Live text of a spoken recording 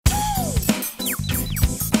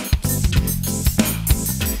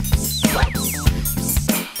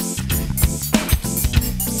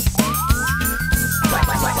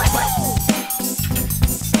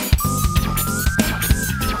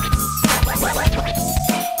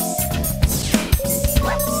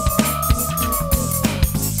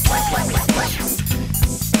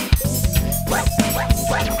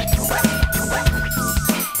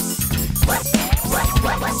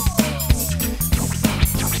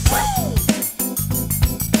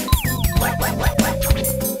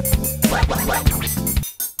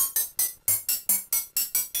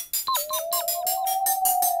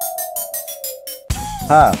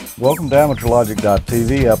Hi, welcome to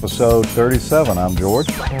AmateurLogic.tv, episode 37. I'm George.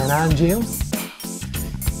 And I'm Jim.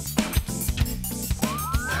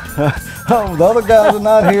 Oh, the other guys are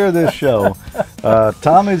not here this show.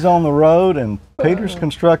 Tommy's on the road, and Peter's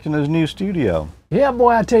constructing his new studio. Yeah, boy,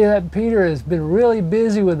 I tell you that Peter has been really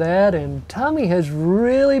busy with that, and Tommy has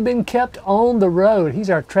really been kept on the road. He's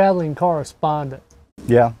our traveling correspondent.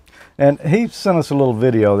 Yeah, and he sent us a little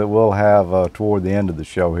video that we'll have toward the end of the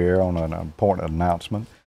show here on an important announcement.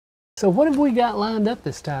 So what have we got lined up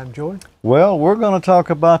this time, George? Well, we're going to talk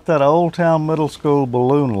about that Old Town Middle School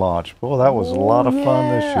balloon launch. Boy, that was a lot of fun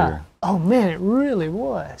this year. Oh, man, it really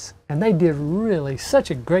was. And they did really such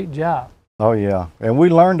a great job. Oh, yeah. And we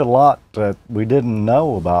learned a lot that we didn't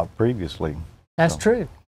know about previously. That's true.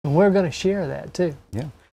 And we're going to share that, too. Yeah.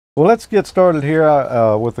 Well, let's get started here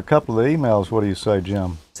with a couple of emails. What do you say,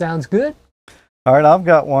 Jim? Sounds good. All right, I've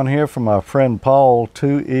got one here from my friend Paul,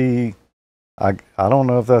 2E. I don't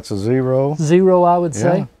know if that's a zero. Zero, I would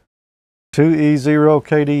say.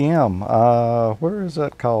 2E0KDM. Where is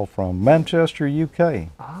that call from? Manchester, UK.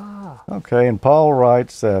 Ah. Okay, and Paul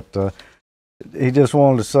writes that he just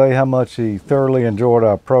wanted to say how much he thoroughly enjoyed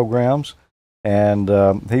our programs, and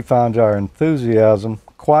he finds our enthusiasm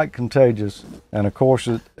quite contagious. And of course,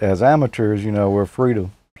 as amateurs, you know, we're free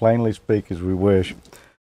to plainly speak as we wish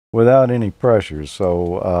without any pressures.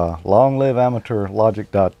 So long live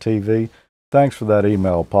AmateurLogic.tv. Thanks for that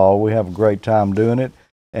email, Paul. We have a great time doing it,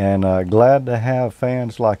 and glad to have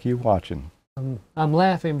fans like you watching. I'm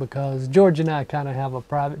laughing because George and I kind of have a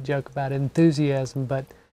private joke about enthusiasm, but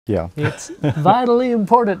yeah, it's vitally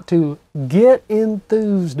important to get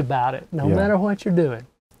enthused about it, no matter what you're doing.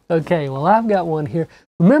 Okay, well, I've got one here.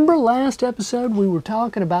 Remember last episode we were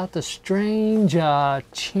talking about the strange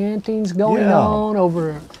chantings going on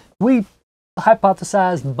over, we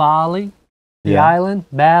hypothesized Bali, the island,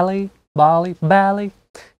 Bali.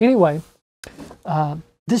 Anyway,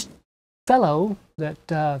 this fellow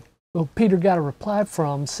that Peter got a reply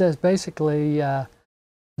from says basically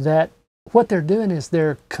that what they're doing is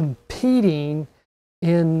they're competing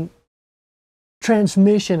in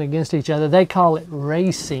transmission against each other. They call it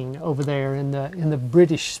racing over there in the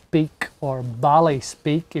British speak, or Bali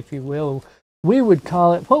speak, if you will. We would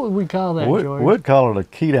call it, what would we call that, George? We'd call it a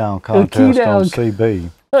key down contest on CB.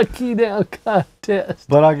 A key down contest.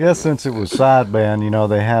 But I guess since it was sideband, you know,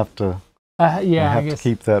 they have to to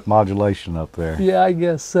keep that modulation up there. Yeah, I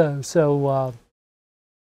guess so. So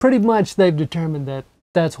pretty much they've determined that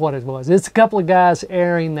that's what it was. It's a couple of guys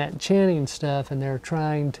airing that chanting stuff, and they're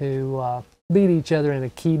trying to beat each other in a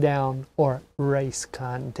key down or race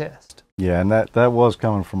contest. Yeah, and that was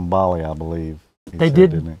coming from Bali, I believe. They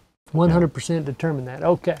did 100% determine that.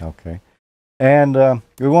 Okay. Okay. And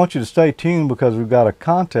we want you to stay tuned because we've got a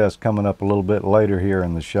contest coming up a little bit later here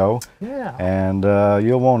in the show. Yeah. And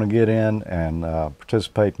you'll want to get in and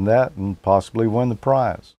participate in that and possibly win the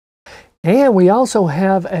prize. And we also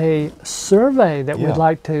have a survey that we'd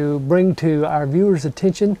like to bring to our viewers'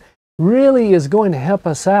 attention. Really is going to help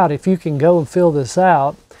us out if you can go and fill this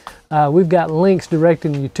out. We've got links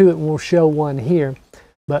directing you to it, and we'll show one here,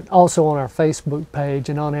 but also on our Facebook page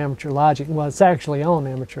and on Amateur Logic. Well, it's actually on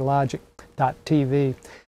AmateurLogic.tv.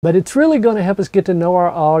 But it's really going to help us get to know our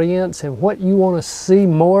audience and what you want to see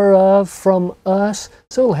more of from us,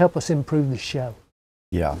 so it'll help us improve the show.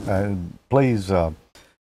 Yeah, please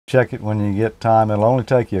check it when you get time. It'll only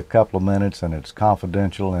take you a couple of minutes, and it's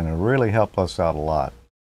confidential, and it'll really help us out a lot.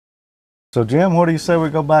 So, Jim, what do you say we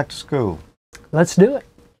go back to school? Let's do it.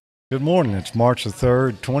 Good morning. It's March the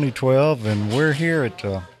 3rd, 2012, and we're here at,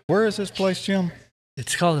 where is this place, Jim?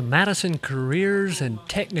 It's called the Madison Careers and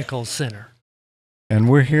Technical Center. And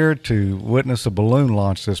we're here to witness a balloon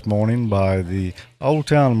launch this morning by the Old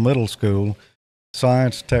Town Middle School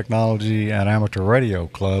Science, Technology, and Amateur Radio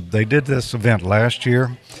Club. They did this event last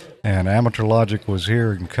year, and Amateur Logic was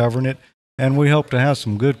here and covering it. And we hope to have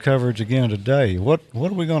some good coverage again today. What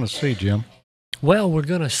are we going to see, Jim? Well, we're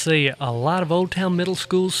going to see a lot of Old Town Middle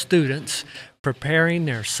School students preparing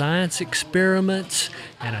their science experiments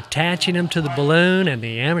and attaching them to the balloon, and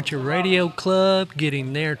the Amateur Radio Club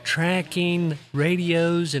getting their tracking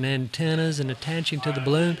radios and antennas and attaching to the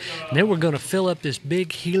balloon. And then we're going to fill up this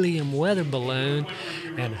big helium weather balloon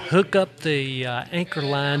and hook up the anchor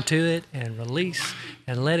line to it and release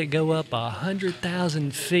and let it go up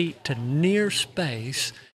 100,000 feet to near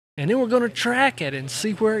space. And then we're going to track it and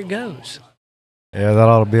see where it goes. Yeah, that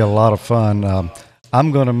ought to be a lot of fun.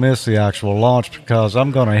 I'm going to miss the actual launch because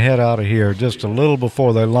I'm going to head out of here just a little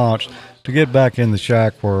before they launch to get back in the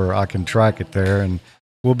shack where I can track it there. And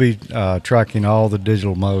we'll be tracking all the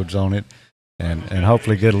digital modes on it and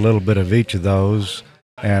hopefully get a little bit of each of those.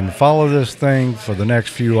 and follow this thing for the next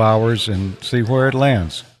few hours and see where it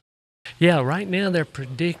lands. Yeah, right now they're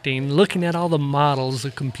predicting, looking at all the models,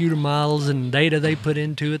 the computer models and data they put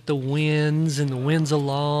into it, the winds and the winds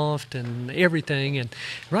aloft and everything. And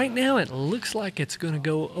right now it looks like it's going to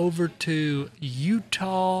go over to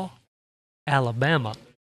Utah, Alabama.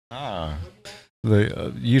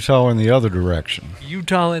 The Utah in the other direction.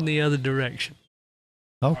 Utah in the other direction.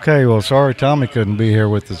 Okay, well, sorry Tommy couldn't be here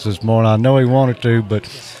with us this morning. I know he wanted to, but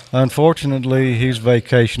unfortunately he's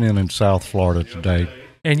vacationing in South Florida today.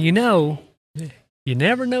 And you know, you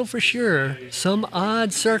never know for sure. Some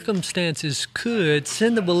odd circumstances could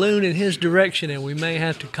send the balloon in his direction, and we may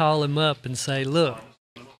have to call him up and say, look,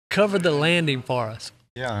 cover the landing for us.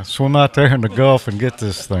 Yeah, swim out there in the Gulf and get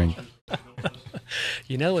this thing.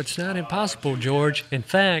 You know, it's not impossible, George. In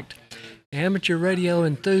fact, amateur radio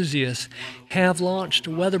enthusiasts have launched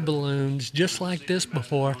weather balloons just like this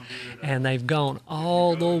before, and they've gone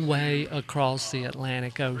all the way across the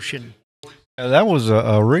Atlantic Ocean. That was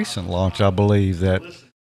a recent launch, I believe, that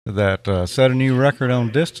set a new record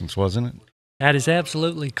on distance, wasn't it? That is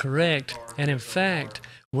absolutely correct. And in fact,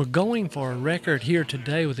 we're going for a record here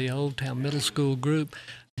today with the Old Town Middle School group.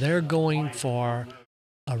 They're going for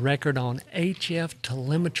a record on HF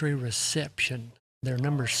telemetry reception. They're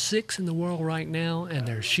number 6 in the world right now, and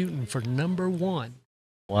they're shooting for number 1.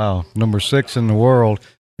 Wow, number 6 in the world,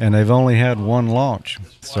 and they've only had one launch.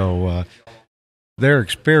 So they're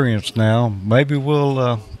experienced now. Maybe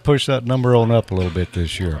we'll push that number on up a little bit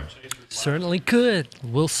this year. Certainly could.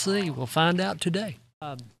 We'll see. We'll find out today.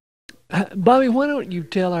 Bobby, why don't you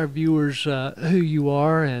tell our viewers who you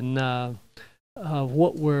are and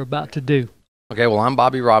what we're about to do? Okay, well, I'm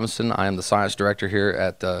Bobby Robinson. I am the science director here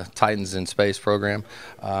at the Titans in Space program.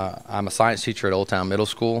 I'm a science teacher at Old Town Middle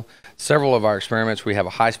School. Several of our experiments, we have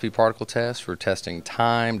a high-speed particle test. We're testing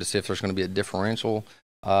time to see if there's going to be a differential.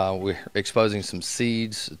 We're exposing some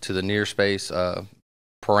seeds to the near space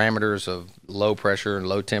parameters of low pressure and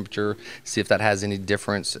low temperature, see if that has any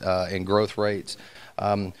difference in growth rates.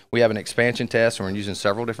 We have an expansion test, and we're using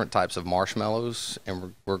several different types of marshmallows,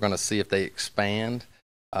 and we're going to see if they expand.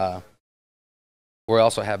 We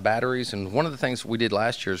also have batteries, and one of the things we did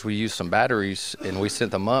last year is we used some batteries, and we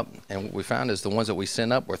sent them up, and what we found is the ones that we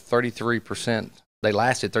sent up were 33%, they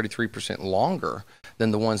lasted 33% longer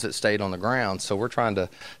than the ones that stayed on the ground. So we're trying to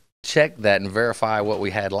check that and verify what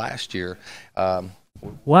we had last year.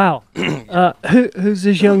 Wow. Who's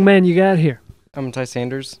this young man you got here? I'm Ty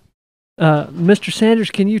Sanders. Mr.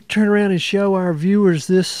 Sanders, can you turn around and show our viewers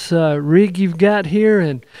this rig you've got here?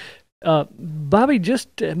 And Bobby,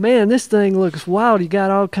 man, this thing looks wild. You got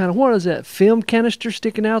all kind of, what is that, film canister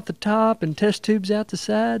sticking out the top and test tubes out the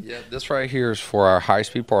side? Yeah, this right here is for our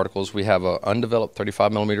high-speed particles. We have an undeveloped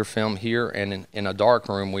 35-millimeter film here, and in a dark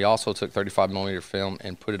room, we also took 35-millimeter film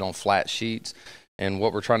and put it on flat sheets. And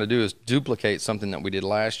what we're trying to do is duplicate something that we did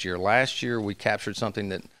last year. Last year, we captured something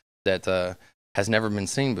that has never been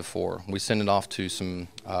seen before. We sent it off to some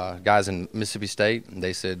guys in Mississippi State, and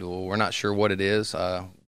they said, well, we're not sure what it is.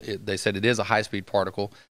 They said it is a high-speed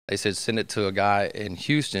particle. They said send it to a guy in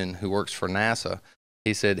Houston who works for NASA.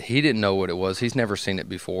 He said he didn't know what it was. He's never seen it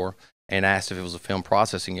before, and asked if it was a film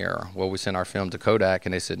processing error. Well, we sent our film to Kodak,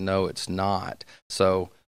 and they said, no, it's not. So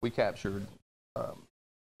we captured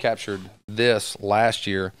this last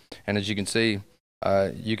year, and as you can see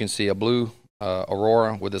a blue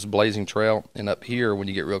aurora with this blazing trail, and up here, when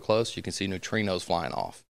you get real close, you can see neutrinos flying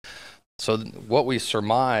off. So what we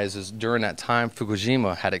surmise is during that time,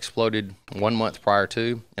 Fukushima had exploded 1 month prior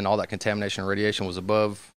to, and all that contamination and radiation was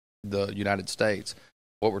above the United States.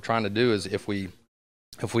 What we're trying to do is if we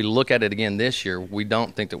look at it again this year, we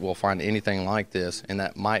don't think that we'll find anything like this, and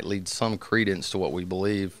that might lead some credence to what we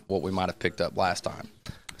believe, what we might have picked up last time.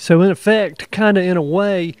 So in effect, kind of in a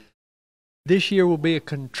way, this year will be a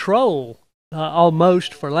control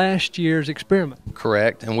almost for last year's experiment.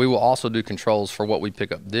 Correct, and we will also do controls for what we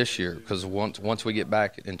pick up this year, because once we get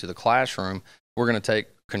back into the classroom, we're going to take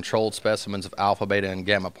controlled specimens of alpha, beta, and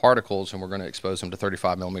gamma particles, and we're going to expose them to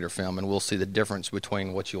 35-millimeter film, and we'll see the difference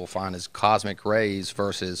between what you'll find as cosmic rays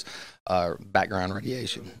versus background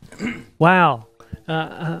radiation. Wow.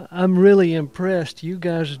 I'm really impressed. You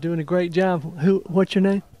guys are doing a great job. What's your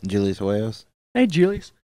name? Julius Wales. Hey,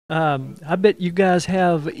 Julius. I bet you guys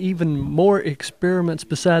have even more experiments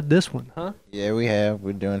beside this one, huh? Yeah, we have.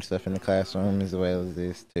 We're doing stuff in the classroom as well as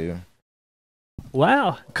this, too.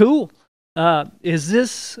 Wow, cool. Is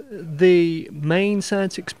this the main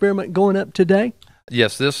science experiment going up today?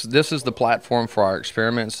 Yes, this is the platform for our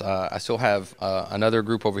experiments. I still have another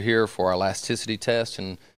group over here for our elasticity test,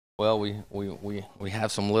 and well, we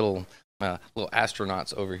have some little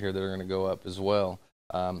astronauts over here that are going to go up as well.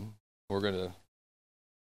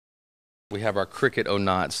 We have our cricket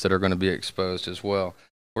knots that are going to be exposed as well.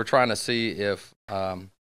 We're trying to see if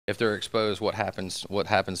they're exposed, what happens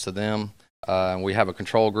to them. We have a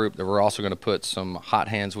control group that we're also going to put some hot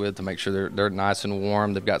hands with to make sure they're nice and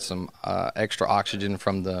warm. They've got some extra oxygen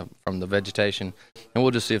from the vegetation, and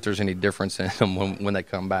we'll just see if there's any difference in them when they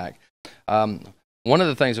come back. One of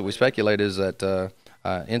the things that we speculate is that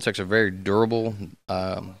insects are very durable,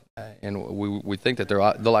 and we think that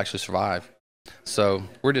they'll actually survive. So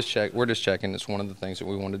we're just checking. It's one of the things that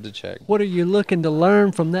we wanted to check. What are you looking to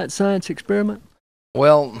learn from that science experiment?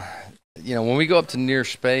 Well, when we go up to near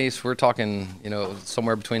space, we're talking,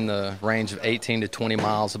 somewhere between the range of 18 to 20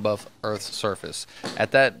 miles above Earth's surface.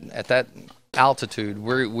 At that altitude,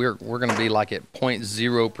 we're going to be like at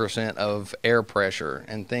 0.0% of air pressure,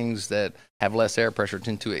 and things that have less air pressure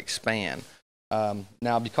tend to expand.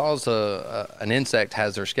 Now, because an insect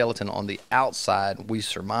has their skeleton on the outside, we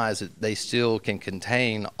surmise that they still can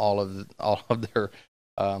contain all of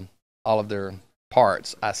their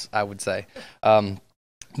parts. I would say,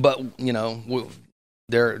 but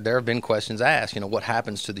there have been questions asked. What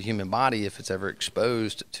happens to the human body if it's ever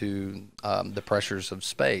exposed to the pressures of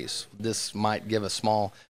space? This might give a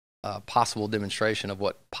small possible demonstration of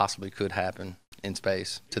what possibly could happen in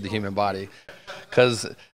space to the human body, because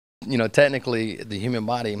technically, the human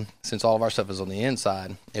body, since all of our stuff is on the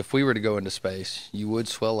inside, if we were to go into space, you would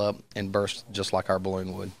swell up and burst just like our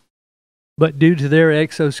balloon would. But due to their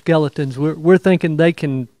exoskeletons, we're thinking they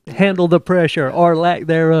can handle the pressure or lack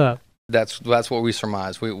thereof. That's what we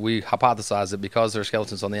surmise. We hypothesize that because their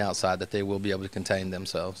skeleton's on the outside, that they will be able to contain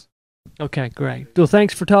themselves. Okay, great. Well,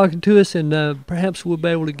 thanks for talking to us, and perhaps we'll be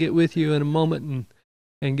able to get with you in a moment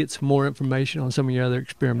and get some more information on some of your other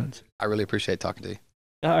experiments. I really appreciate talking to you.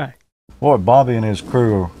 All right. Boy, Bobby and his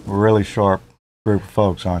crew are a really sharp group of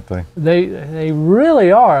folks, aren't they? They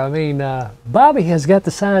really are. I mean, Bobby has got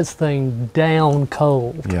the science thing down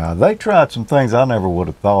cold. Yeah, they tried some things I never would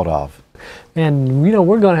have thought of. And,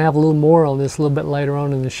 we're going to have a little more on this a little bit later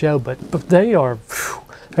on in the show, but they're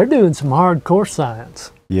doing some hardcore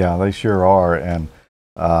science. Yeah, they sure are. And,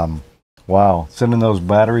 wow, sending those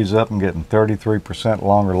batteries up and getting 33%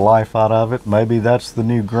 longer life out of it, maybe that's the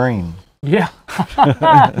new green. Yeah,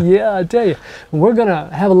 yeah, I tell you. We're going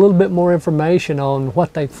to have a little bit more information on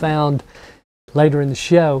what they found later in the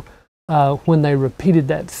show when they repeated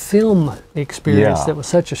that film experience that was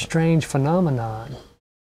such a strange phenomenon.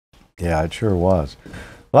 Yeah, it sure was.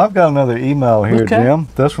 Well, I've got another email here, Okay. Jim.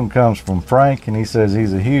 This one comes from Frank, and he says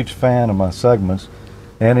he's a huge fan of my segments,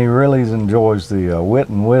 and he really enjoys the wit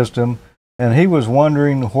and wisdom. And he was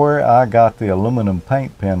wondering where I got the aluminum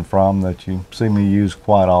paint pen from that you see me use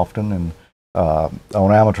quite often and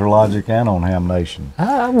on Amateur Logic and on Ham Nation.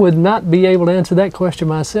 I would not be able to answer that question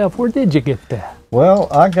myself. Where did you get that? Well,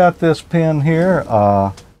 I got this pen here.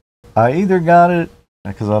 I either got it,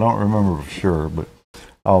 because I don't remember for sure, but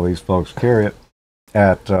all these folks carry it,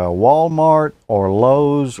 at Walmart or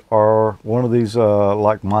Lowe's or one of these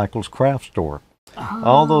like Michael's Craft Store.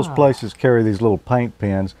 All those places carry these little paint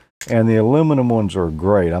pens. And the aluminum ones are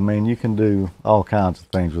great. I mean, you can do all kinds of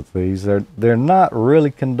things with these. They're not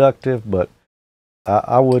really conductive, but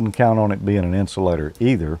I wouldn't count on it being an insulator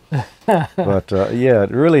either. But yeah,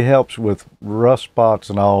 it really helps with rust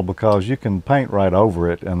spots and all, because you can paint right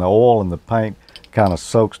over it, and the oil in the paint kind of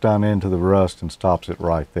soaks down into the rust and stops it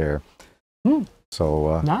right there.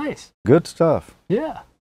 So Nice. good stuff. Yeah.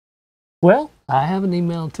 Well, I have an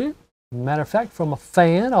email too. Matter of fact, from a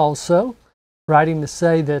fan also, writing to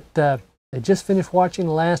say that they just finished watching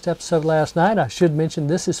the last episode last night. I should mention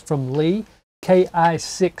this is from Lee,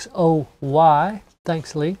 Ki60Y.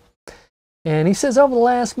 Thanks, Lee. And he says over the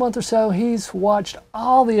last month or so, he's watched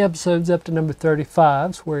all the episodes up to number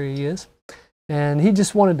 35, where he is. And he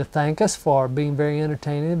just wanted to thank us for being very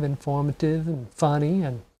entertaining, informative, and funny,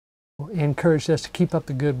 and encouraged us to keep up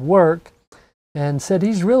the good work. And said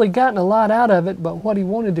he's really gotten a lot out of it, but what he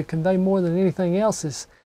wanted to convey more than anything else is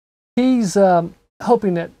he's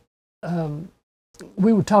hoping that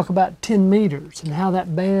we would talk about 10 meters and how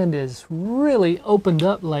that band is really opened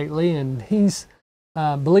up lately, and he's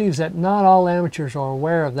believes that not all amateurs are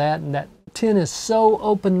aware of that, and that 10 is so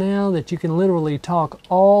open now that you can literally talk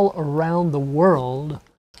all around the world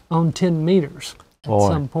on 10 meters at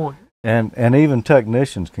some point. And even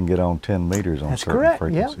technicians can get on 10 meters on That's certain correct.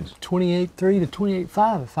 frequencies. Yeah, 28.3 to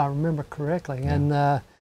 28.5 if I remember correctly. Yeah. And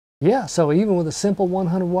yeah, so even with a simple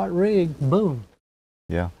 100-watt rig, boom.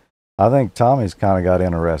 Yeah. I think Tommy's kind of got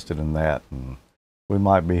interested in that, and we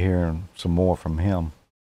might be hearing some more from him.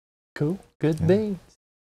 Cool. Good beans.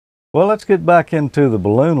 Well, let's get back into the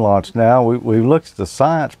balloon launch now. We looked at the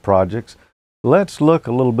science projects. let's look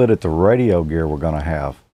a little bit at the radio gear we're going to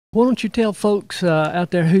have. Why don't you tell folks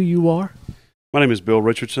out there who you are? My name is Bill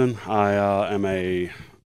Richardson. I am a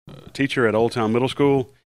teacher at Old Town Middle School,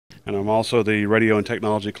 and I'm also the Radio and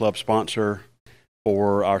Technology Club sponsor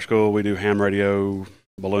for our school. We do ham radio,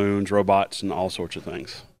 balloons, robots, and all sorts of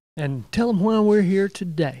things. And tell them why we're here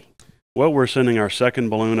today. Well, we're sending our second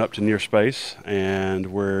balloon up to near space, and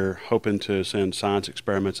we're hoping to send science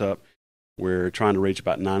experiments up. We're trying to reach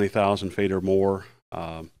about 90,000 feet or more,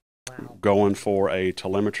 going for a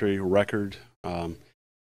telemetry record.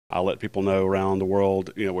 I'll let people know around the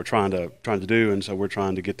world, we're trying to do, and so we're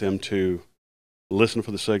trying to get them to listen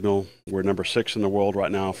for the signal. We're number 6 in the world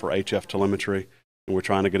right now for HF telemetry, and we're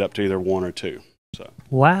trying to get up to either 1 or 2. So.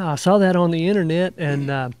 Wow, I saw that on the internet,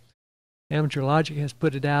 and Amateur Logic has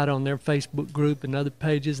put it out on their Facebook group and other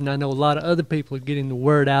pages, and I know a lot of other people are getting the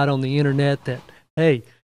word out on the internet that, hey,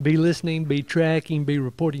 be listening, be tracking, be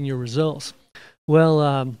reporting your results.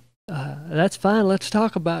 Well, that's fine. Let's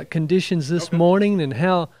talk about conditions this morning and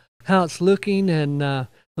how it's looking. And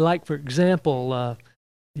like, for example,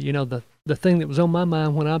 the thing that was on my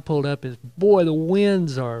mind when I pulled up is, boy, the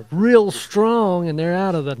winds are real strong, and they're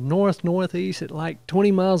out of the northeast at like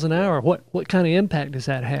 20 miles an hour. What kind of impact does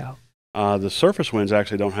that have? The surface winds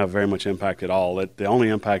actually don't have very much impact at all. The only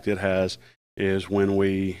impact it has is when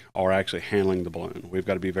we are actually handling the balloon. We've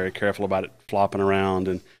got to be very careful about it flopping around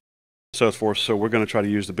and so forth. So we're going to try to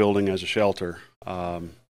use the building as a shelter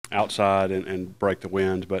outside and break the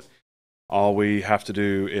wind. But all we have to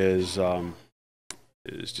do is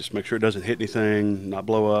just make sure it doesn't hit anything, not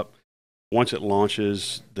blow up. Once it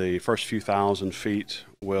launches, the first few thousand feet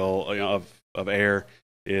of air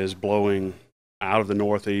is blowing out of the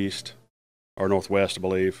northeast or northwest, I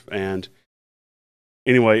believe. And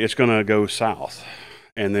anyway, it's going to go south.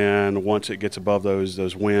 And then once it gets above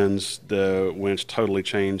those winds, the winds totally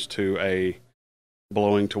change to a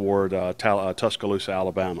blowing toward Tuscaloosa,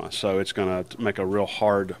 Alabama. So it's going to make a real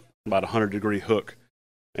hard, about 100-degree hook,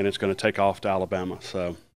 and it's going to take off to Alabama.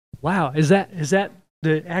 So, wow, is that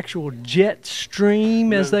the actual jet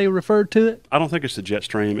stream, as they refer to it? I don't think it's the jet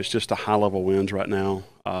stream. It's just the high-level winds right now.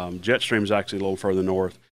 Jet stream is actually a little further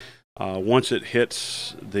north. Once it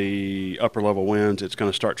hits the upper-level winds, it's going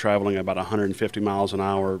to start traveling about 150 miles an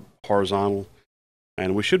hour horizontal,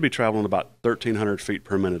 and we should be traveling about 1,300 feet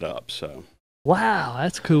per minute up. So, wow,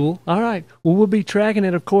 that's cool. All right. Well, we'll be tracking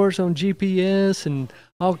it, of course, on GPS and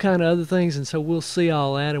all kind of other things, and so we'll see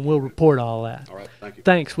all that, and we'll report all that. All right, thank you.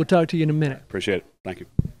 Thanks. We'll talk to you in a minute. Appreciate it. Thank you.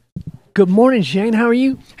 Good morning, Shane. How are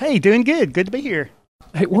you? Hey, doing good. Good to be here.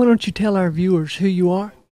 Hey, why don't you tell our viewers who you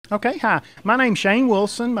are? Okay, hi. My name's Shane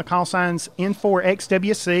Wilson. My call sign's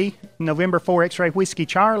N4XWC, November 4 X-Ray Whiskey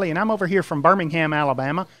Charlie, and I'm over here from Birmingham,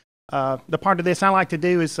 Alabama. The part of this I like to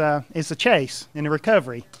do is the chase and the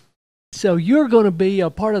recovery. So you're going to be a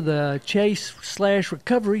part of the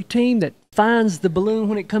chase/recovery team that finds the balloon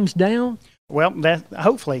when it comes down? Well,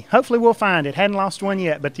 hopefully we'll find it. Hadn't lost one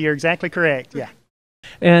yet, but you're exactly correct. Yeah.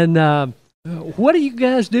 And what do you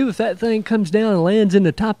guys do if that thing comes down and lands in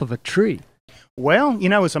the top of a tree? Well,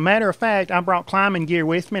 as a matter of fact, I brought climbing gear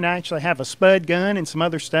with me, and I actually have a spud gun and some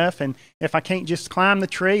other stuff. And if I can't just climb the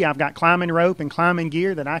tree, I've got climbing rope and climbing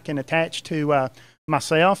gear that I can attach to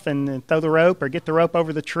myself and throw the rope or get the rope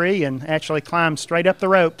over the tree and actually climb straight up the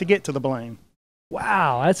rope to get to the balloon.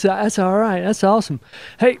 Wow, that's all right. That's awesome.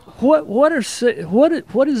 Hey, what is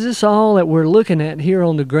this all that we're looking at here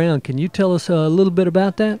on the ground? Can you tell us a little bit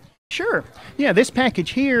about that? Sure. Yeah, this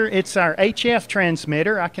package here, it's our HF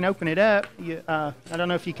transmitter. I can open it up. I don't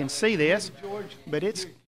know if you can see this, but it's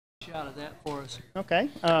shot of that for us. Okay.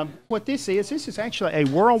 What this is actually a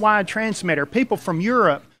worldwide transmitter. People from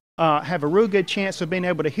Europe have a real good chance of being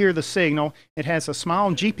able to hear the signal. It has a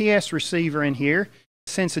small GPS receiver in here.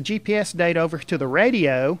 Sends the GPS data over to the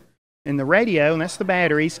radio, and that's the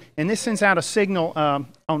batteries, and this sends out a signal on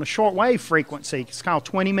a shortwave frequency. It's called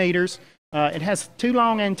 20 meters. It has 2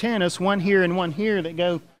 long antennas, one here and one here, that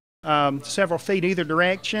go several feet either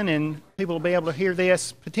direction, and people will be able to hear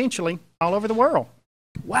this potentially all over the world.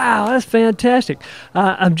 Wow, that's fantastic.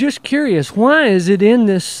 I'm just curious, why is it in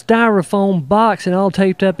this styrofoam box and all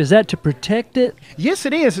taped up? Is that to protect it? Yes,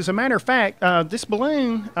 it is. As a matter of fact, this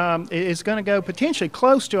balloon is going to go potentially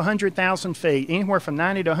close to 100,000 feet, anywhere from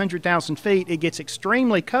 90 to 100,000 feet. It gets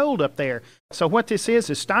extremely cold up there. So what this is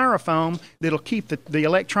styrofoam that'll keep the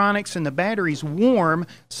electronics and the batteries warm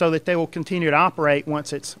so that they will continue to operate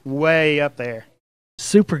once it's way up there.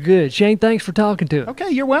 Super good. Shane, thanks for talking to us. Okay,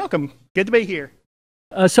 you're welcome. Good to be here.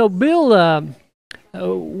 So, Bill,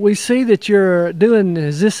 we see that you're doing,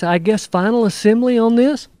 is this, I guess, final assembly on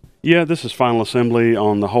this? Yeah, this is final assembly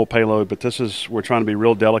on the whole payload, but we're trying to be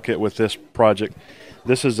real delicate with this project.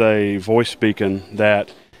 This is a voice beacon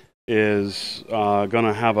that is going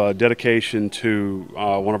to have a dedication to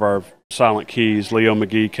one of our silent keys, Leo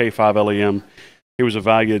McGee, K5LEM. He was a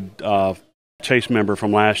valued Chase member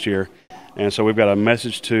from last year, and so we've got a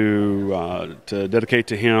message to dedicate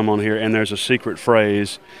to him on here, and there's a secret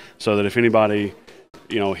phrase so that if anybody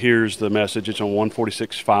hears the message, it's on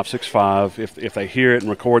 146565. If they hear it and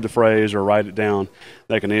record the phrase or write it down,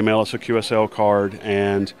 they can email us a QSL card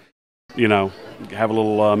and have a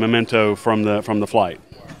little memento from the flight.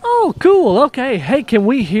 Oh, cool. Okay. Hey, can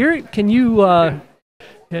we hear it? Can you,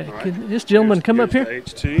 can this gentleman come up here?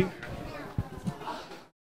 HT.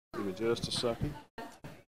 Give me just a second.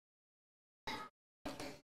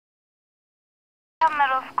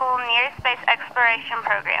 Middle School Near Space Exploration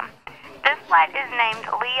Program. This flight is named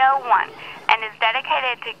Leo 1 and is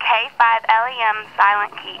dedicated to K5LEM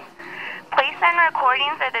Silent Key. Please send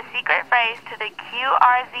recordings of the secret phrase to the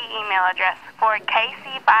QRZ email address for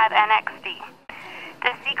KC5NXD.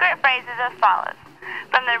 The secret phrase is as follows.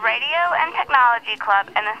 From the Radio and Technology Club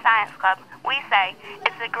and the Science Club, we say,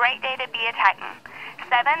 it's a great day to be a Titan.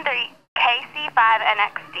 73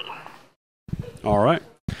 KC5NXD. All right.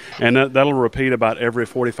 And that'll repeat about every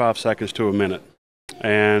 45 seconds to a minute.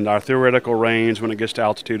 And our theoretical range when it gets to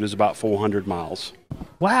altitude is about 400 miles.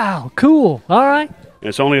 Wow, cool. All right.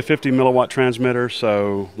 It's only a 50 milliwatt transmitter,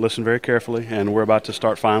 so listen very carefully, and we're about to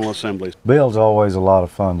start final assemblies. Bill's always a lot of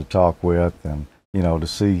fun to talk with, and to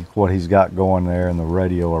see what he's got going there in the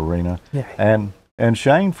radio arena. Yeah. And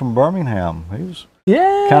Shane from Birmingham, he was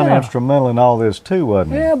Yeah. kind of instrumental in all this too,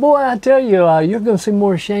 wasn't he? Yeah, boy, I tell you, you're going to see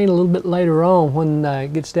more Shane a little bit later on when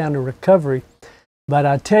it gets down to recovery. But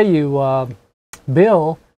I tell you,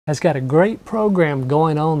 Bill has got a great program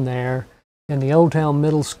going on there in the Old Town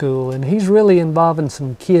Middle School, and he's really involving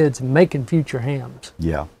some kids and making future hams.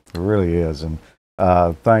 Yeah, it really is. And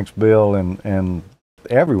thanks, Bill, and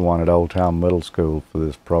everyone at Old Town Middle School for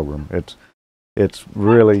this program. It's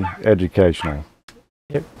really educational.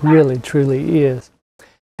 It really, truly is.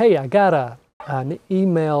 Hey, I got an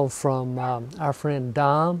email from our friend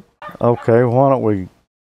Dom. Okay, why don't we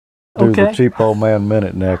do the Cheap Old Man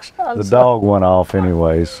Minute next? The dog went off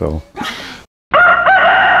anyway, so.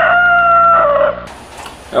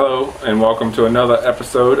 Hello, and welcome to another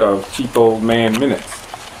episode of Cheap Old Man Minutes.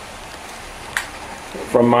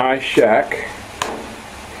 From my shack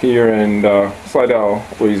here in Slidell,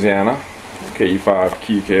 Louisiana,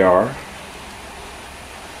 KE5QKR,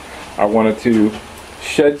 I wanted to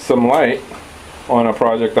shed some light on a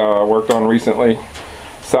project I worked on recently,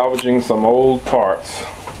 salvaging some old parts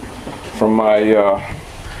from my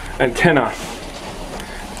antenna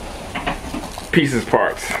pieces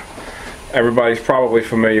parts. Everybody's probably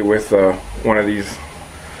familiar with one of these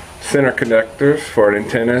center connectors for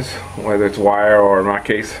antennas, whether it's wire or in my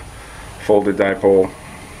case folded dipole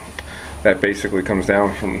that basically comes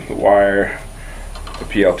down from the wire, the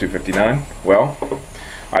PL259. Well,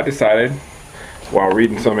 I decided while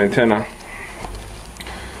reading some antenna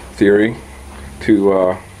theory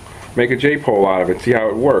to make a J-pole out of it, see how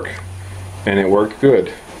it worked, and it worked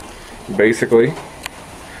good. Basically,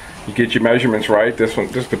 you get your measurements right. This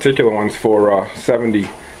particular one's for 70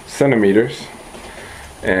 centimeters,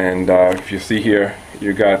 and if you see here,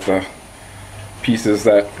 you got the pieces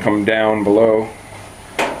that come down below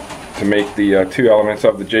to make the two elements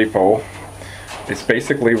of the J-pole. It's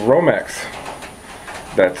basically Romex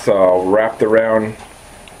that's wrapped around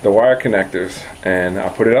the wire connectors, and I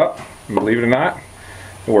put it up, and believe it or not,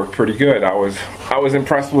 it worked pretty good. I was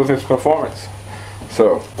impressed with its performance.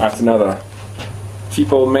 So that's another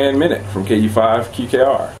Cheap Old Man Minute from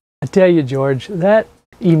KU5QKR. I tell you, George, that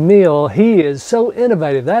Emil, he is so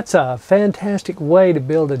innovative. That's a fantastic way to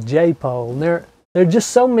build a J-pole. And there are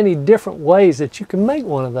just so many different ways that you can make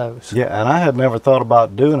one of those. Yeah, and I had never thought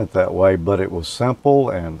about doing it that way, but it was simple,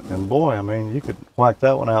 and boy, I mean, you could whack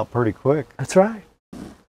that one out pretty quick. That's right.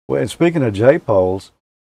 Well, and speaking of J-poles,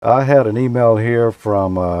 I had an email here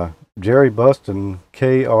from Jerry Buston,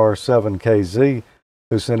 KR7KZ,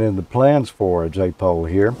 who sent in the plans for a J-pole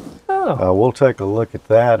here. Oh. We'll take a look at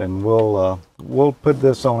that, and we'll put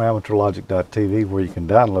this on amateurlogic.tv where you can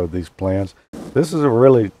download these plans. This is a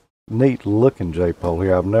really neat looking J-pole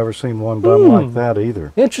here. I've never seen one done like that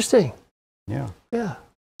either. Interesting. Yeah. Yeah.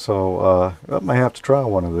 So I may have to try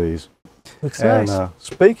one of these. Looks and nice.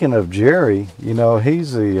 Speaking of Jerry, you know,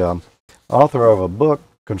 he's the author of a book,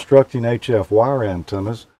 Constructing HF Wire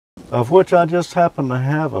Antennas, of which I just happen to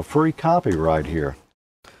have a free copy right here.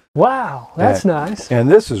 Wow, that's nice. And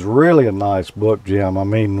this is really a nice book, Jim. I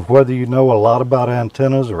mean, whether you know a lot about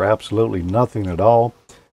antennas or absolutely nothing at all,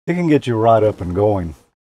 it can get you right up and going.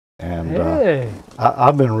 And Hey.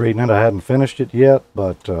 I've been reading it. I hadn't finished it yet,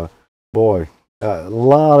 but boy, a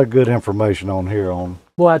lot of good information on here on.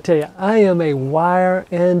 Boy, I tell you, I am a wire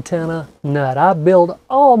antenna nut. I build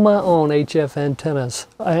all my own HF antennas,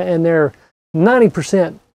 and they're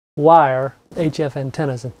 90% wire HF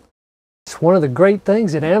antennas. And it's one of the great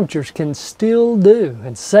things that amateurs can still do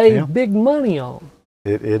and save big money on.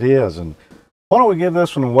 It is. And why don't we give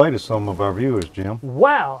this one away to some of our viewers, Jim?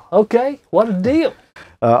 Wow. Okay. What a deal.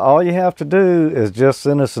 All you have to do is just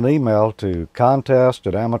send us an email to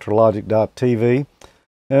contest@amateurlogic.tv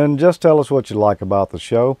and just tell us what you like about the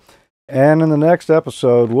show. And in the next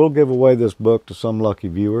episode, we'll give away this book to some lucky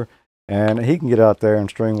viewer, and he can get out there and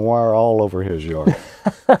string wire all over his yard.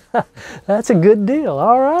 That's a good deal.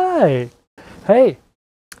 All right. Hey,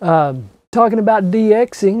 talking about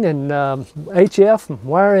DXing and HF and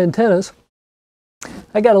wire antennas,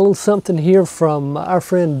 I got a little something here from our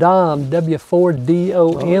friend Dom,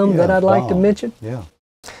 W4DOM, that I'd like to mention. Yeah.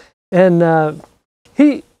 And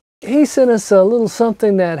he sent us a little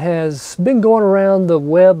something that has been going around the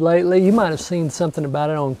web lately. You might have seen something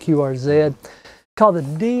about it on QRZ, called the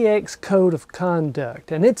DX Code of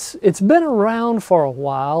Conduct. And it's been around for a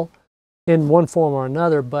while in one form or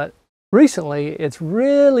another, but recently it's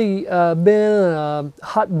really been a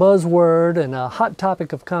hot buzzword and a hot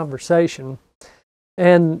topic of conversation.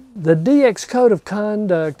 And the DX Code of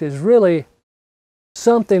Conduct is really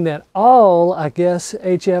something that all, I guess,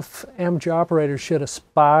 HF amateur operators should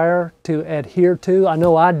aspire to adhere to. I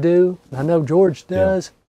know I do. I know George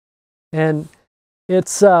does. Yeah. And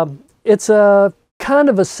it's a kind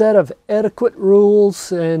of a set of etiquette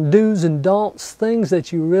rules and do's and don'ts, things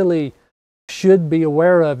that you really should be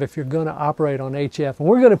aware of if you're going to operate on HF. And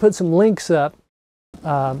we're going to put some links up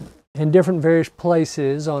in different various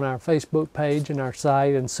places on our Facebook page and our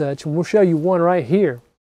site and such. And we'll show you one right here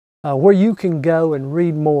where you can go and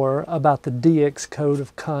read more about the DX Code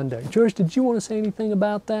of Conduct. George, did you want to say anything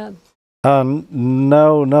about that?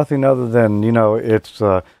 No, nothing other than, it's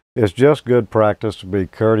just good practice to be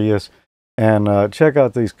courteous and check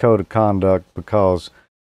out these Code of Conduct, because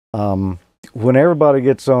when everybody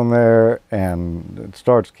gets on there and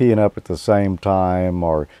starts keying up at the same time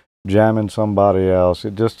or jamming somebody else,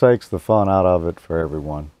 it just takes the fun out of it for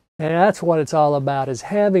everyone. And that's what it's all about, is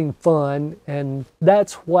having fun. And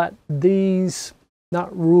that's what these,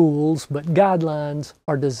 not rules, but guidelines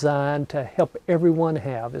are designed to help everyone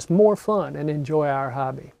have, is more fun and enjoy our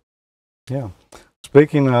hobby. Yeah.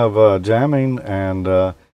 Speaking of jamming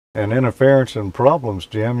and interference and problems,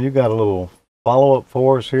 Jim, you got a little follow-up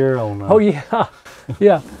for us here on... Oh, yeah.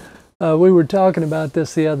 Yeah. We were talking about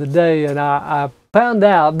this the other day, and I found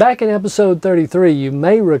out back in episode 33, you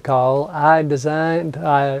may recall, I designed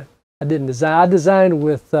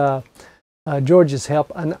with George's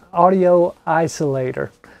help an audio isolator.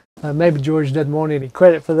 Maybe George doesn't want any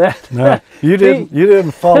credit for that. No, you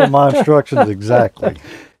didn't follow my instructions exactly.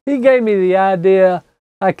 He gave me the idea.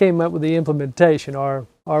 I came up with the implementation, or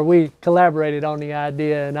we collaborated on the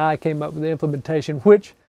idea, and I came up with the implementation,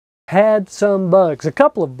 which had some bugs, a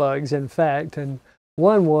couple of bugs, in fact. And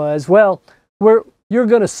one was, well, you're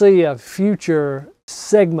going to see a future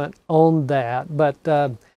segment on that, but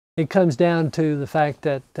it comes down to the fact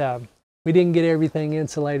that we didn't get everything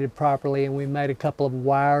insulated properly, and we made a couple of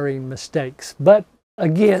wiring mistakes. But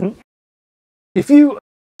again, if you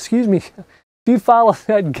follow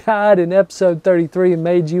that guide in episode 33 and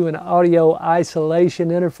made you an audio isolation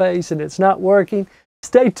interface and it's not working,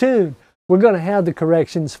 stay tuned. We're going to have the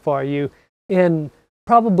corrections for you in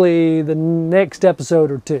probably the next episode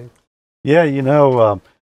or two. Yeah,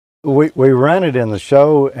 we ran it in the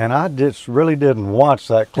show, and I just really didn't watch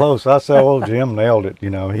that close. I said, "Oh, Jim nailed it.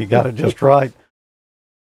 He got it just right.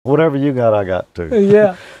 Whatever you got, I got too."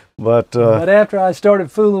 Yeah. But after I started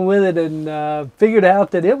fooling with it and figured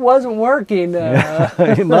out that it wasn't working,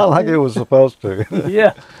 not like it was supposed to.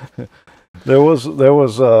 Yeah. There was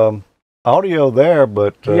audio there,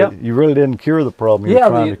 but you really didn't cure the problem. The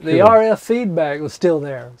RF feedback was still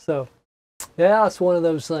there. So, yeah, it's one of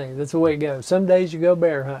those things. That's the way it goes. Some days you go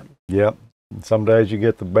bear hunting. Yep. Some days you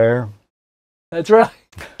get the bear. That's right.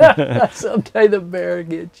 Someday the bear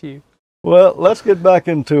gets you. Well, let's get back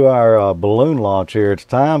into our balloon launch here. It's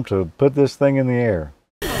time to put this thing in the air.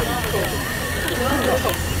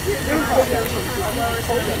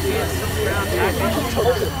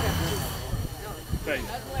 Okay,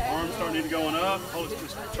 arms start need to going up. Hold it,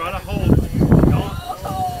 just try to hold it.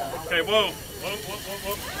 Okay, whoa.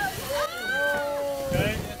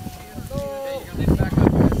 Okay.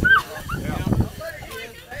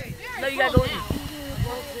 No, you gotta go in.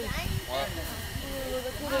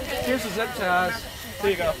 Here's the zip ties. Here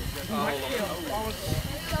you go.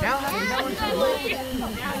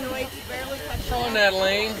 On that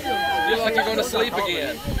lane. You look like you're going to sleep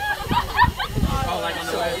again.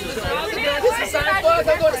 This is Science Bug.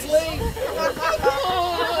 I'm going to sleep.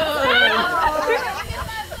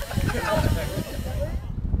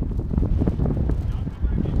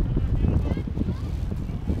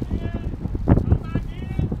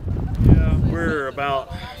 Yeah, we're about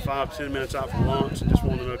 5-10 minutes out from launch and just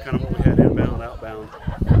wanted to know kind of what we had inbound, outbound.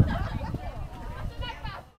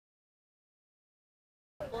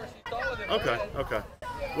 Okay.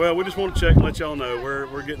 Well, we just want to check and let y'all know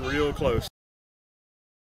we're getting real close.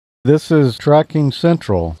 This is Tracking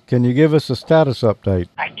Central. Can you give us a status update?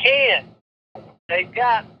 I can. They've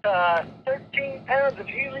got 13 pounds of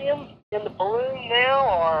helium in the balloon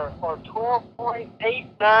now, or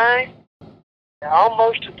 12.89. They're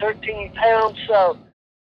almost to 13 pounds, so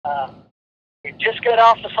we just got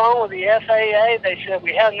off the phone with the FAA. They said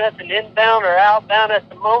we have nothing inbound or outbound at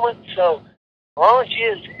the moment, so launch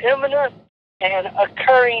is imminent and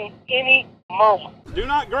occurring any moment. Do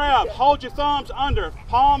not grab. Hold your thumbs under.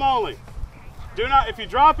 Palm only. Do not, if you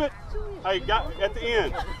drop it, hey, got at the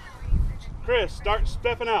end. Chris, start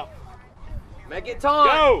stepping out. Make it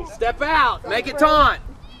taunt. Go. Step out. Make it taunt.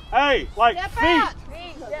 Hey, like Step feet. out.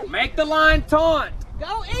 Make the line taunt.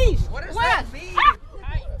 Go east. What does west. That mean?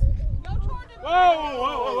 Go toward the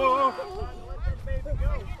Whoa.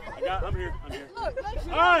 I'm here. All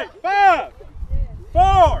right, 5,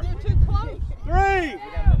 4, 3,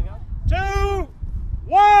 2,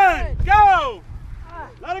 1, go!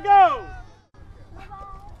 Let it go!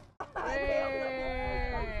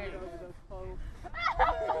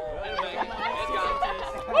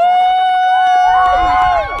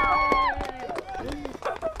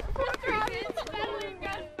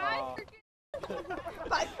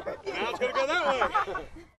 Now it's gonna go that way.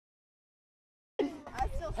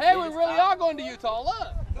 Hey, we really are going to Utah. Look.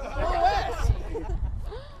 We're west.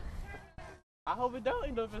 I hope it don't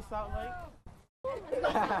end up in Salt Lake.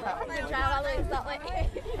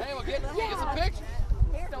 Hey, we'll get some pictures.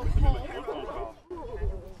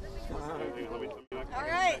 All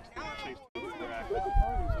right.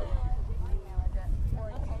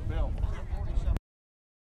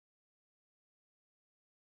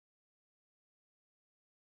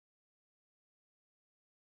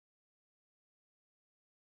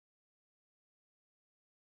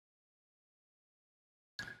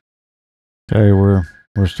 Okay, we're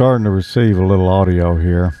starting to receive a little audio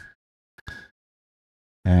here.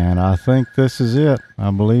 And I think this is it.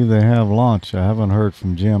 I believe they have launch. I haven't heard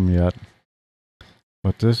from Jim yet.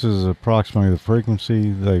 But this is approximately the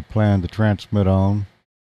frequency they plan to transmit on.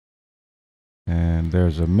 And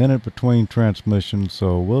there's a minute between transmissions,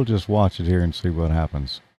 so we'll just watch it here and see what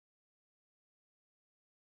happens.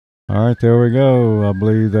 All right, there we go. I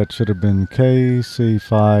believe that should have been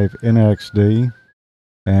KC5NXD.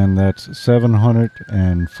 And that's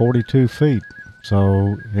 742 feet.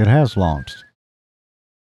 So it has launched.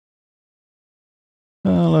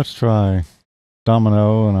 Let's try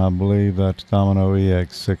Domino, and I believe that's Domino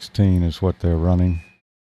EX16 is what they're running.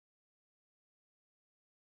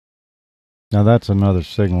 Now that's another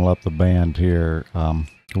signal up the band here.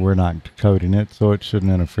 We're not decoding it, so it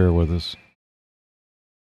shouldn't interfere with us.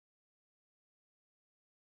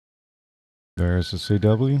 There's the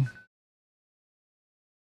CW.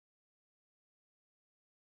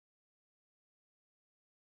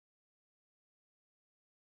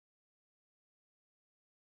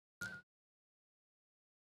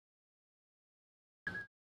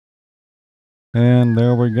 And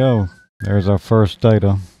there we go. There's our first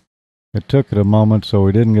data. It took it a moment, so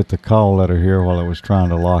we didn't get the call letter here while it was trying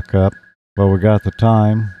to lock up. But we got the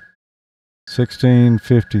time.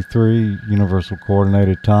 16:53 Universal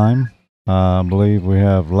Coordinated Time. I believe we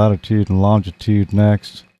have latitude and longitude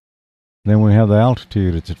next. Then we have the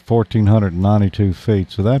altitude. It's at 1,492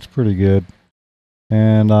 feet, so that's pretty good.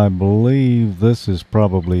 And I believe this is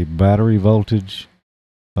probably battery voltage,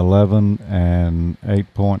 11 and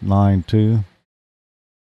 8.92.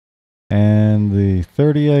 And the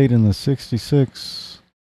 38 and the 66,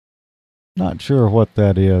 not sure what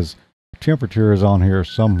that is. Temperature is on here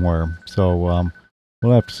somewhere, so we'll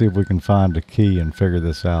have to see if we can find a key and figure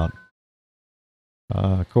this out.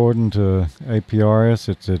 According to APRS,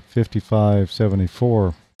 it's at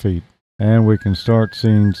 5574 feet, and we can start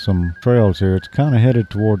seeing some trails here. It's kind of headed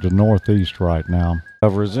toward the northeast right now.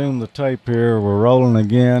 I've resumed the tape here. We're rolling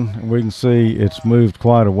again. We can see it's moved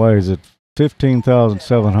quite a ways. It's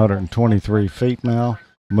 15,723 feet now,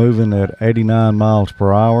 moving at 89 miles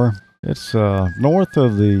per hour. It's north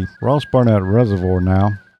of the Ross Barnett Reservoir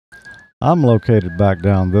now. I'm located back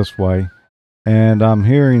down this way, and I'm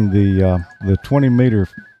hearing the 20 meter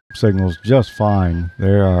signals just fine.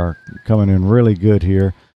 They are coming in really good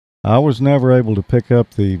here. I was never able to pick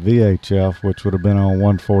up the VHF, which would have been on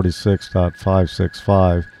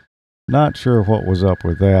 146.565. Not sure what was up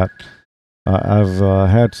with that. I've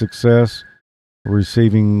had success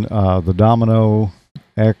receiving the Domino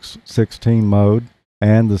X16 mode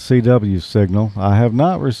and the CW signal. I have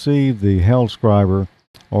not received the Hellscriber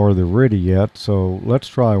or the RTTY yet, so let's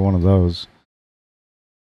try one of those.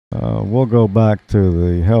 We'll go back to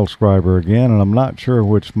the Hellscriber again, and I'm not sure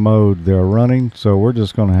which mode they're running, so we're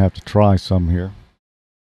just going to have to try some here.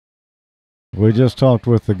 We just talked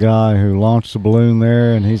with the guy who launched the balloon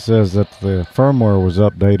there, and he says that the firmware was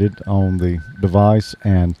updated on the device,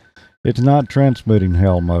 and it's not transmitting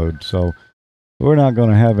Hell mode, so we're not going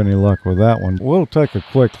to have any luck with that one. We'll take a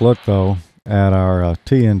quick look, though, at our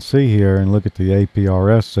TNC here and look at the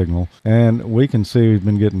APRS signal, and we can see we've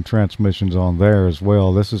been getting transmissions on there as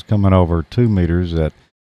well. This is coming over 2 meters at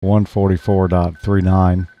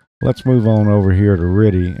 144.39. Let's move on over here to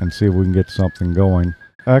RTTY and see if we can get something going.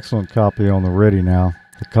 Excellent copy on the RTTY now.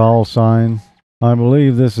 The call sign, I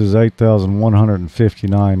believe this is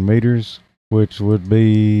 8,159 meters, which would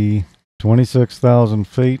be 26,000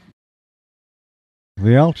 feet.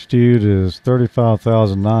 The altitude is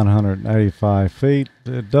 35,985 feet.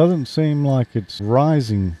 It doesn't seem like it's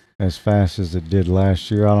rising as fast as it did last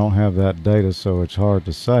year. I don't have that data, so it's hard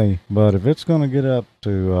to say. But if it's going to get up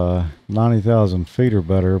to 90,000 feet or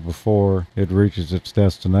better before it reaches its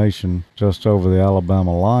destination just over the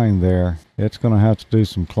Alabama line there, it's going to have to do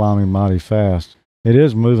some climbing mighty fast. It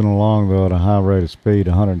is moving along, though, at a high rate of speed,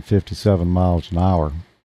 157 miles an hour.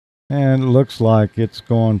 And it looks like it's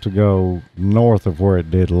going to go north of where it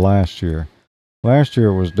did last year. Last year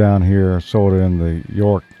it was down here, sort of in the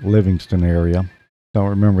York-Livingston area. Don't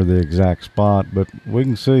remember the exact spot, but we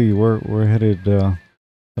can see we're headed a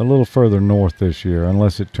little further north this year,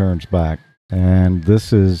 unless it turns back. And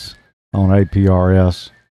this is on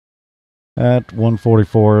APRS at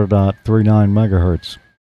 144.39 megahertz.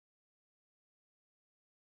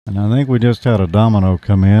 And I think we just had a Domino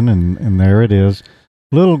come in, and there it is.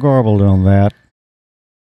 Little garbled on that.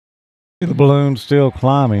 The balloon's still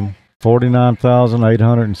climbing,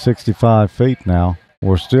 49,865 feet now.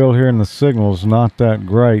 We're still hearing the signals, not that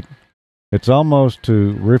great. It's almost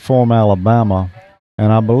to Reform, Alabama,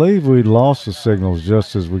 and I believe we lost the signals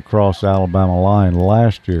just as we crossed the Alabama line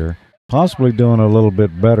last year. Possibly doing a little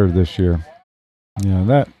bit better this year. Yeah,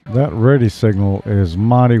 that RTTY signal is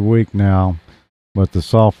mighty weak now, but the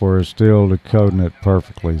software is still decoding it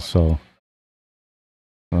perfectly, so.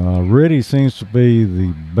 RTTY seems to be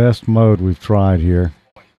the best mode we've tried here.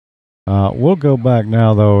 We'll go back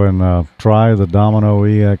now, though, and try the Domino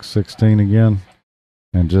EX16 again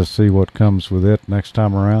and just see what comes with it next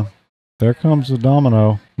time around. There comes the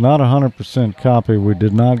Domino. Not 100% copy. We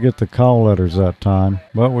did not get the call letters that time,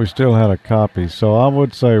 but we still had a copy. So I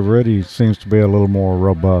would say RTTY seems to be a little more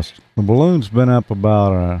robust. The balloon's been up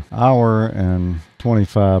about an hour and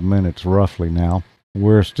 25 minutes roughly now.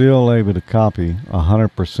 We're still able to copy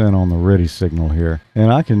 100% on the RTTY signal here.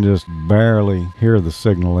 And I can just barely hear the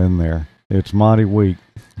signal in there. It's mighty weak,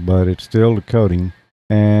 but it's still decoding.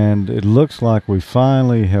 And it looks like we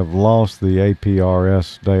finally have lost the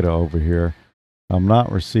APRS data over here. I'm not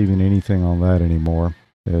receiving anything on that anymore.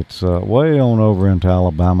 It's way on over into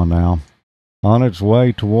Alabama now. On its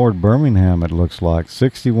way toward Birmingham, it looks like,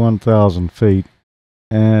 61,000 feet.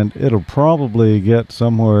 And it'll probably get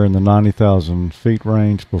somewhere in the 90,000 feet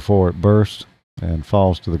range before it bursts and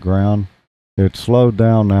falls to the ground. It's slowed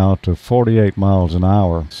down now to 48 miles an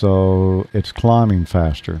hour, so it's climbing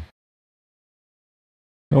faster.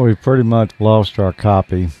 So we've pretty much lost our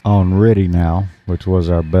copy on RTTY now, which was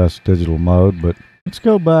our best digital mode, but let's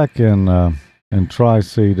go back and try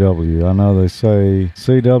CW. I know they say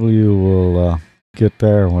CW will get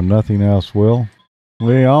there when nothing else will.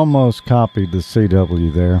 We almost copied the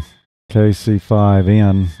CW there,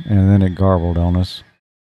 KC5N, and then it garbled on us.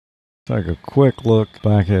 Take a quick look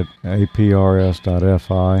back at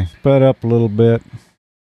APRS.FI. Sped up a little bit,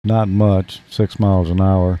 not much, 6 miles an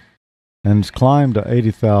hour, and it's climbed to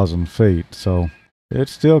 80,000 feet, so it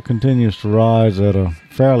still continues to rise at a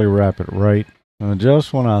fairly rapid rate.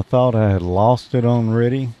 Just when I thought I had lost it on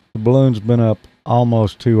RTTY, the balloon's been up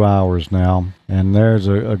almost 2 hours now, and there's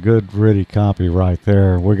a good RTTY copy right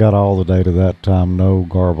there. We got all the data that time, no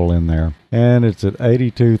garble in there. And it's at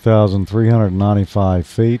 82,395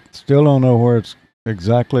 feet. Still don't know where it's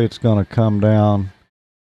going to come down,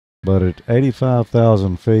 but at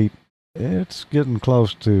 85,000 feet, it's getting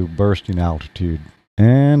close to bursting altitude.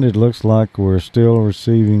 And it looks like we're still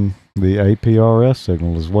receiving the APRS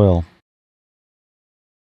signal as well.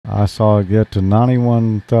 I saw it get to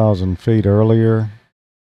 91,000 feet earlier.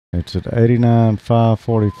 It's at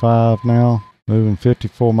 89,545 now, moving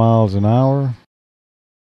 54 miles an hour.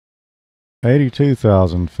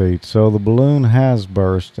 82,000 feet. So the balloon has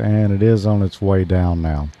burst and it is on its way down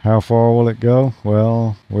now. How far will it go?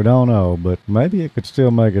 Well, we don't know, but maybe it could still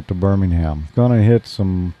make it to Birmingham. It's going to hit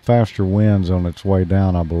some faster winds on its way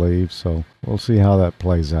down, I believe, so we'll see how that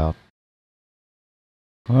plays out.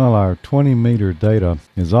 Well, our 20-meter data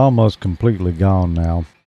is almost completely gone now.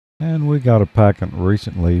 And we got a packet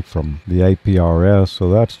recently from the APRS,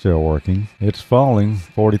 so that's still working. It's falling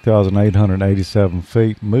 40,887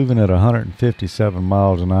 feet, moving at 157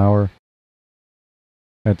 miles an hour.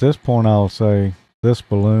 At this point, I'll say this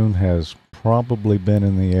balloon has probably been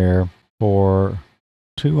in the air for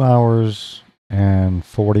 2 hours and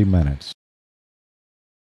 40 minutes.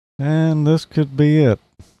 And this could be it.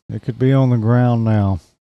 It could be on the ground now.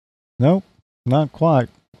 Nope, not quite.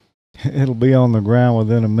 It'll be on the ground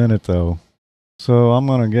within a minute, though. So I'm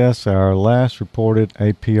going to guess our last reported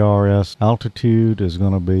APRS altitude is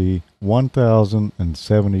going to be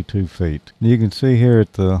 1,072 feet. You can see here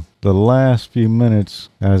at the last few minutes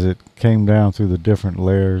as it came down through the different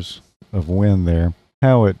layers of wind there,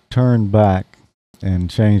 how it turned back and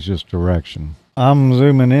changed its direction. I'm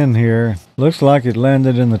zooming in here. Looks like it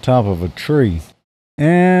landed in the top of a tree.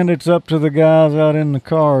 And it's up to the guys out in the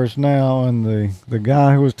cars now, and the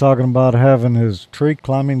guy who was talking about having his tree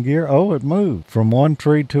climbing gear, oh, it moved from one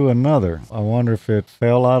tree to another. I wonder if it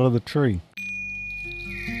fell out of the tree.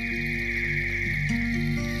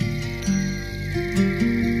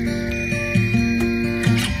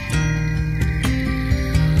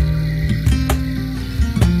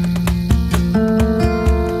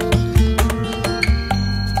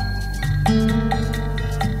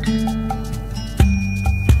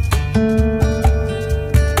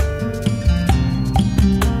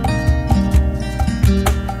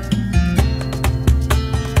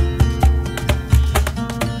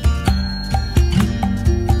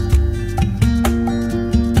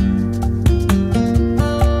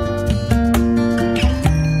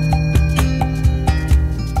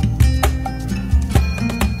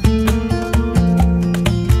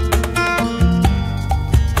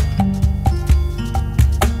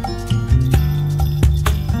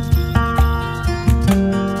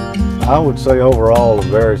 I would say overall a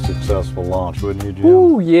very successful launch, wouldn't you, Jim?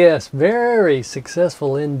 Ooh, yes, very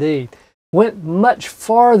successful indeed. Went much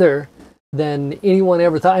farther than anyone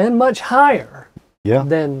ever thought, and much higher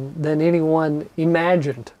than anyone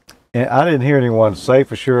imagined. And I didn't hear anyone say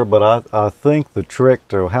for sure, but I think the trick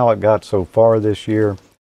to how it got so far this year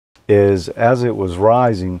is as it was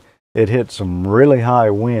rising, it hit some really high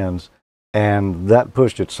winds, and that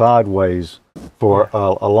pushed it sideways for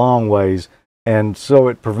a long ways. And so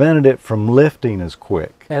it prevented it from lifting as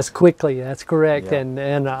quick. As quickly, that's correct. Yeah.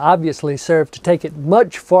 And obviously served to take it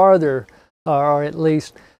much farther, or at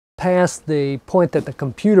least past the point that the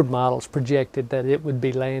computer models projected that it would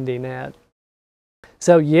be landing at.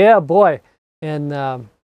 So yeah, boy. And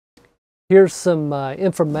here's some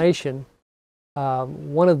information.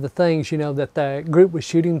 One of the things, you know, that the group was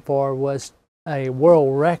shooting for was a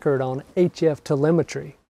world record on HF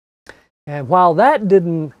telemetry. And while that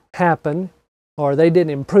didn't happen, or they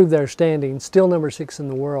didn't improve their standing, still number 6 in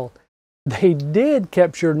the world, they did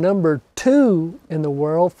capture number 2 in the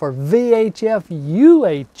world for VHF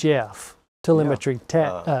UHF telemetry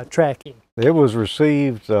tracking. It was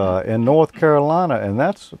received in North Carolina, and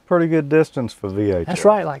that's a pretty good distance for VHF. That's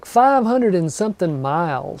right, like 500 and something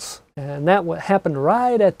miles. And that happened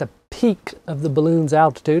right at the peak of the balloon's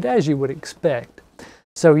altitude, as you would expect.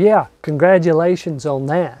 So yeah, congratulations on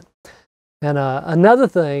that. And another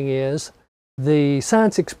thing is, the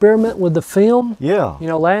science experiment with the film. Yeah. You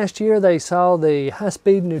know, last year they saw the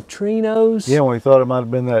high-speed neutrinos. Yeah, we thought it might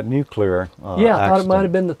have been that nuclear yeah, I thought it might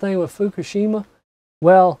have been the thing with Fukushima.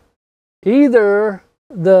 Well, either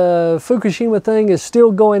the Fukushima thing is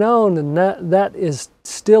still going on and that is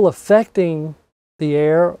still affecting the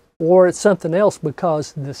air, or it's something else,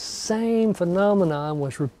 because the same phenomenon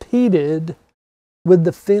was repeated with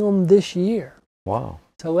the film this year. Wow.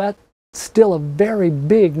 So that's still a very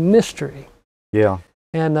big mystery. Yeah.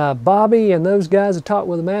 And Bobby and those guys that talked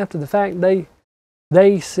with them after the fact,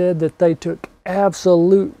 they said that they took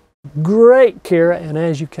absolute great care, and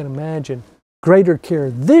as you can imagine, greater care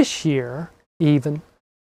this year even,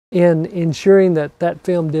 in ensuring that that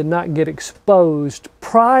film did not get exposed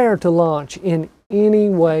prior to launch in any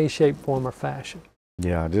way, shape, form, or fashion.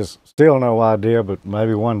 Yeah, just still no idea, but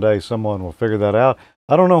maybe one day someone will figure that out.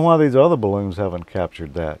 I don't know why these other balloons haven't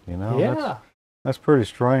captured that, you know? Yeah. That's pretty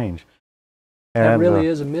strange. That really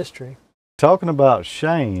is a mystery. talking about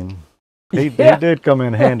Shane, he did come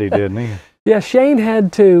in handy, didn't he? Yeah, Shane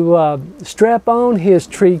had to strap on his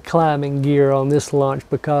tree climbing gear on this launch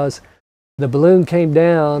because the balloon came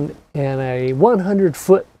down in a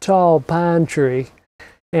 100-foot tall pine tree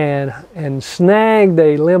and snagged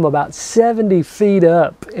a limb about 70 feet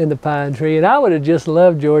up in the pine tree. And I would have just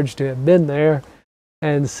loved George to have been there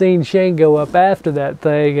and seen Shane go up after that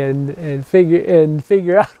thing and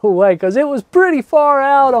figure out a way, because it was pretty far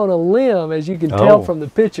out on a limb, as you can tell from the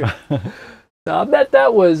picture. So I bet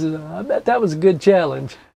that was a good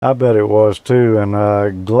challenge. I bet it was too,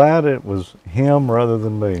 and glad it was him rather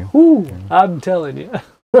than me. Ooh, I'm telling you.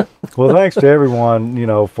 Well, thanks to everyone,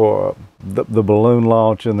 for the balloon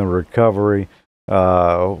launch and the recovery.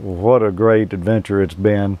 What a great adventure it's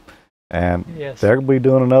been. And they'll be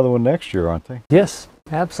doing another one next year, aren't they? Yes,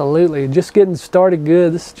 absolutely. Just getting started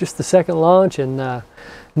good. This is just the second launch, and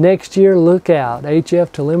next year, look out.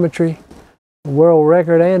 HF telemetry world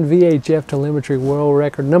record and VHF telemetry world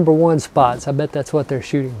record, #1 spots. I bet that's what they're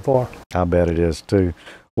shooting for. I bet it is too.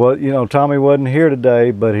 Well, Tommy wasn't here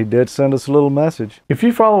today, but he did send us a little message. If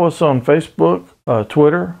you follow us on Facebook,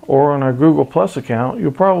 Twitter, or on our Google Plus account,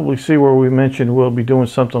 you'll probably see where we mentioned we'll be doing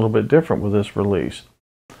something a little bit different with this release.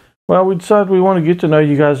 Well, we decided we want to get to know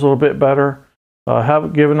you guys a little bit better,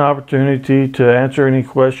 give an opportunity to answer any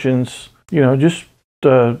questions, just get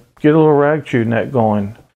a little rag chew net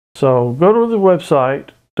going. So go to the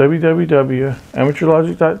website,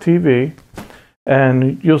 www.amateurlogic.tv,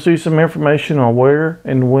 and you'll see some information on where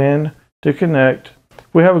and when to connect.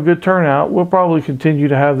 We have a good turnout. We'll probably continue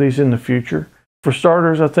to have these in the future. For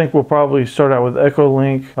starters, I think we'll probably start out with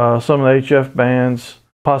Echolink, some of the HF bands,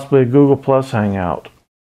 possibly a Google Plus hangout.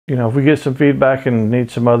 If we get some feedback and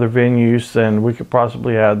need some other venues, then we could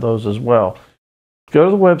possibly add those as well. Go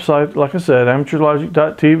to the website, like I said,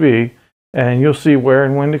 amateurlogic.tv, and you'll see where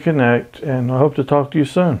and when to connect, and I hope to talk to you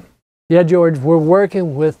soon. Yeah, George, we're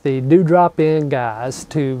working with the Dewdrop Inn guys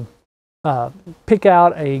to pick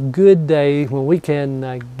out a good day when we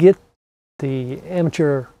can get the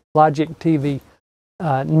Amateur Logic TV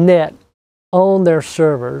net on their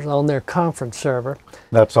servers, on their conference server.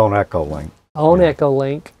 That's on Echolink. On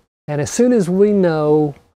Echolink. And as soon as we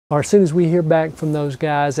know, or as soon as we hear back from those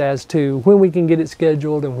guys as to when we can get it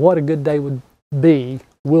scheduled and what a good day will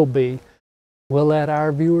be, we'll let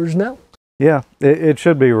our viewers know. Yeah, it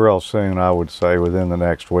should be real soon, I would say, within the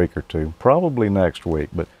next week or two. Probably next week,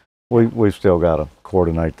 but we've still got to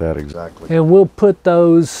coordinate that exactly. And we'll put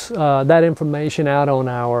that information out on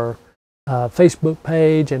our Facebook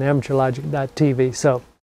page and amateurlogic.tv, so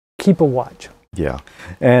keep a watch. Yeah,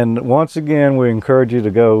 and once again, we encourage you to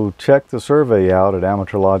go check the survey out at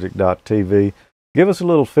amateurlogic.tv. Give us a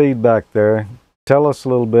little feedback there. Tell us a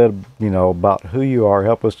little bit, about who you are.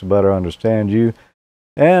 Help us to better understand you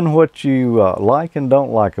and what you like and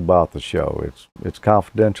don't like about the show. It's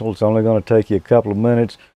confidential. It's only going to take you a couple of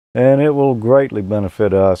minutes, and it will greatly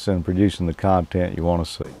benefit us in producing the content you want to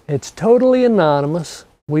see. It's totally anonymous.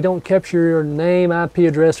 We don't capture your name, IP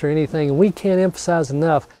address, or anything, and we can't emphasize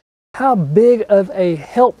enough how big of a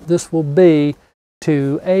help this will be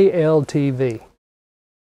to ALTV.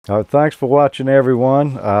 All right, thanks for watching,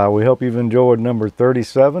 everyone. We hope you've enjoyed number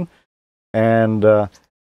 37. And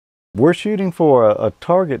we're shooting for a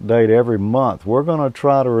target date every month. We're going to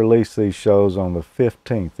try to release these shows on the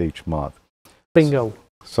 15th each month. Bingo.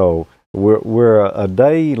 So we're a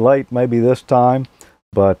day late maybe this time,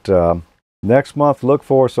 but next month, look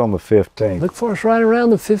for us on the 15th. Look for us right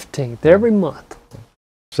around the 15th every month.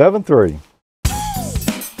 7-3.